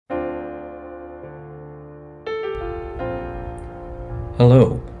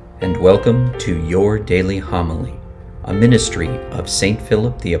Hello, and welcome to Your Daily Homily, a ministry of St.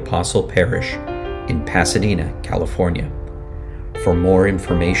 Philip the Apostle Parish in Pasadena, California. For more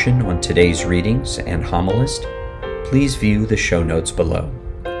information on today's readings and homilist, please view the show notes below.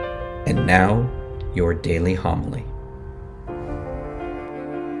 And now, your daily homily.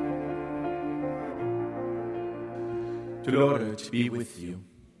 The Lord be with you.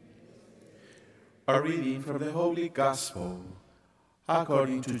 A reading from the Holy Gospel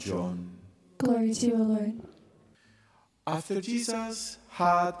according to John. Glory to you, O Lord. After Jesus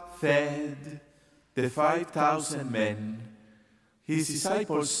had fed the 5,000 men, his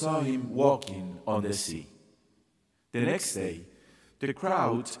disciples saw him walking on the sea. The next day, the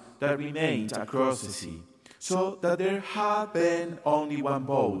crowd that remained across the sea saw that there had been only one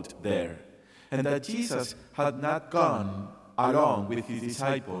boat there, and that Jesus had not gone along with his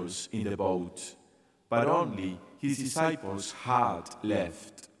disciples in the boat, but only his disciples had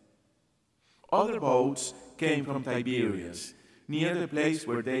left. Other boats came from Tiberias, near the place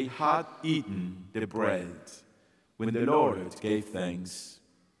where they had eaten the bread, when the Lord gave thanks.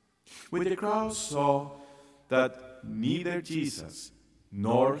 When the crowd saw that neither Jesus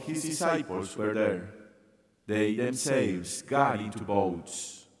nor his disciples were there, they themselves got into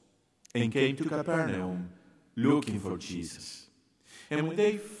boats and came to Capernaum looking for Jesus. And when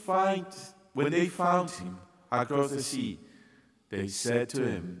they found him across the sea, they said to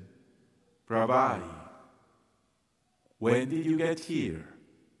him, "Rabbi, when did you get here?"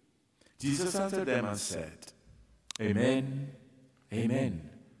 Jesus answered them and said, "Amen, amen,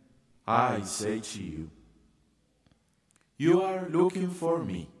 I say to you, you are looking for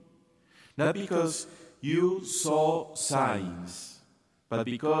me, not because you saw signs, but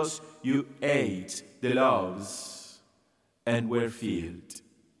because you ate the loaves and were filled.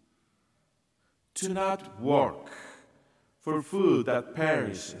 Do not work for food that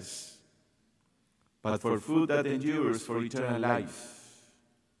perishes, but for food that endures for eternal life,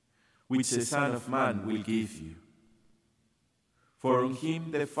 which the Son of Man will give you. For on him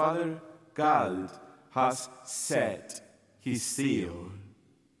the Father God has set his seal."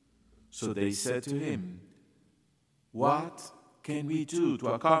 So they said to him, "What can we do to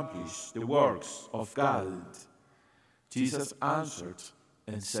accomplish the works of God?" Jesus answered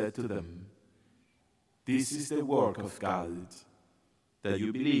and said to them, "This is the work of God, that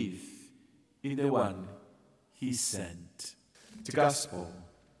you believe in the one he sent." The Gospel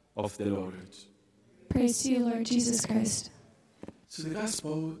of the Lord. Praise to you, Lord Jesus Christ. So the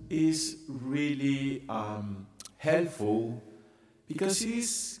Gospel is really helpful because it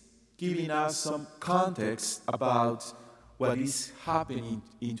is giving us some context about what is happening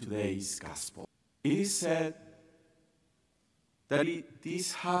in today's Gospel. It is said that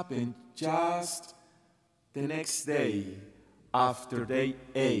this happened just the next day after they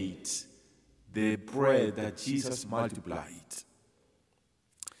ate the bread that Jesus multiplied.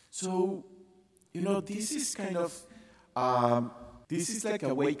 So, this is kind of, this is like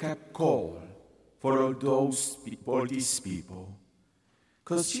a wake-up call for all these people.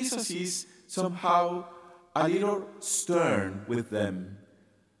 Because Jesus is somehow a little stern with them,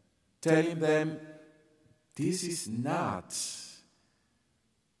 telling them, this is not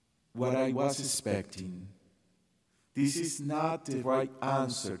what I was expecting. This is not the right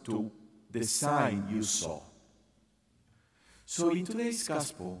answer to the sign you saw. So in today's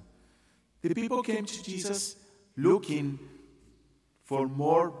Gospel, the people came to Jesus looking for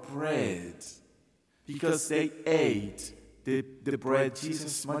more bread because they ate the bread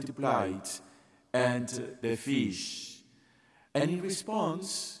Jesus multiplied and the fish. And in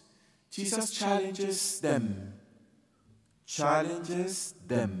response, Jesus challenges them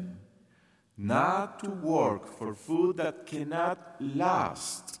not to work for food that cannot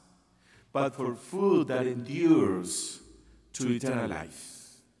last, but for food that endures to eternal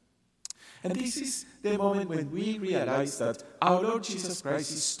life. And this is the moment when we realize that our Lord Jesus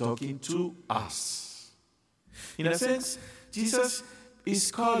Christ is talking to us. In a sense, Jesus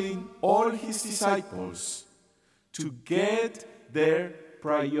is calling all his disciples to get their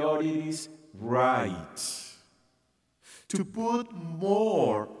priorities right, to put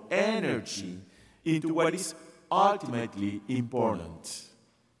more energy into what is ultimately important.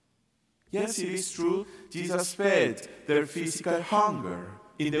 Yes, it is true, Jesus fed their physical hunger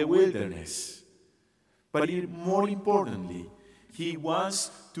in the wilderness. But more importantly, he wants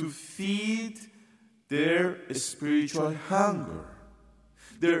to feed their spiritual hunger,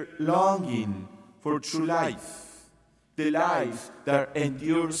 their longing for true life, the life that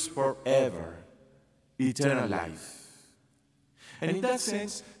endures forever, eternal life. And in that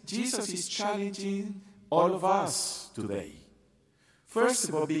sense, Jesus is challenging all of us today. First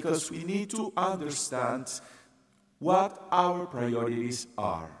of all, because we need to understand what our priorities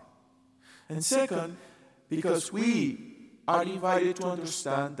are. And second, because we are invited to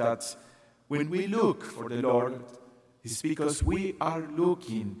understand that when we look for the Lord, it's because we are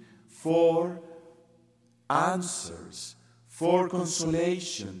looking for answers, for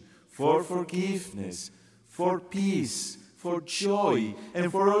consolation, for forgiveness, for peace, for joy,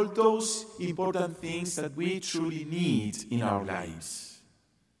 and for all those important things that we truly need in our lives.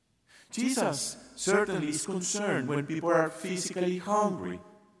 Jesus certainly is concerned when people are physically hungry,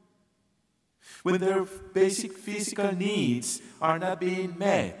 when their basic physical needs are not being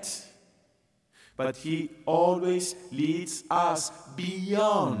met. But he always leads us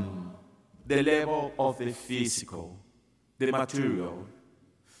beyond the level of the physical, the material,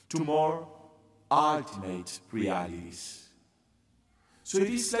 to more ultimate realities. So it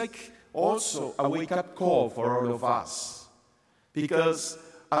is like also a wake-up call for all of us, because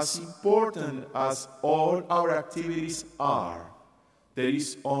as important as all our activities are, there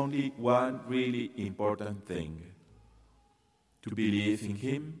is only one really important thing: to believe in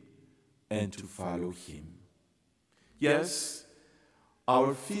him and to follow him. Yes,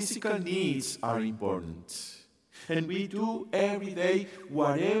 our physical needs are important, and we do every day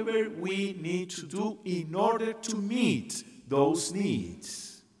whatever we need to do in order to meet those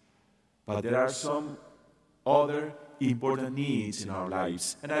needs. But there are some other important needs in our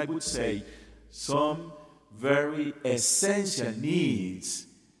lives, and I would say some very essential needs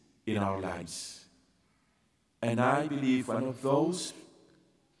in our lives. And I believe one of those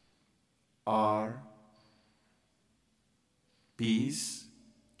are peace,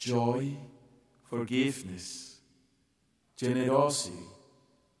 joy, forgiveness, generosity,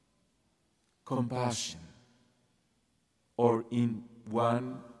 compassion, or in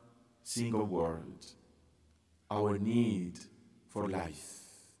one single word, our need for life,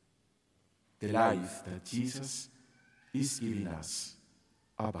 the life that Jesus is giving us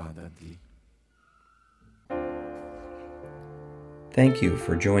abundantly. Thank you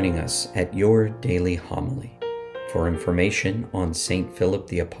for joining us at Your Daily Homily. For information on St. Philip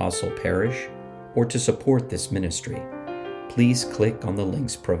the Apostle Parish or to support this ministry, please click on the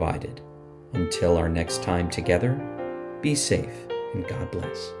links provided. Until our next time together, be safe and God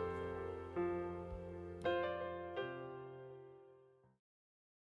bless.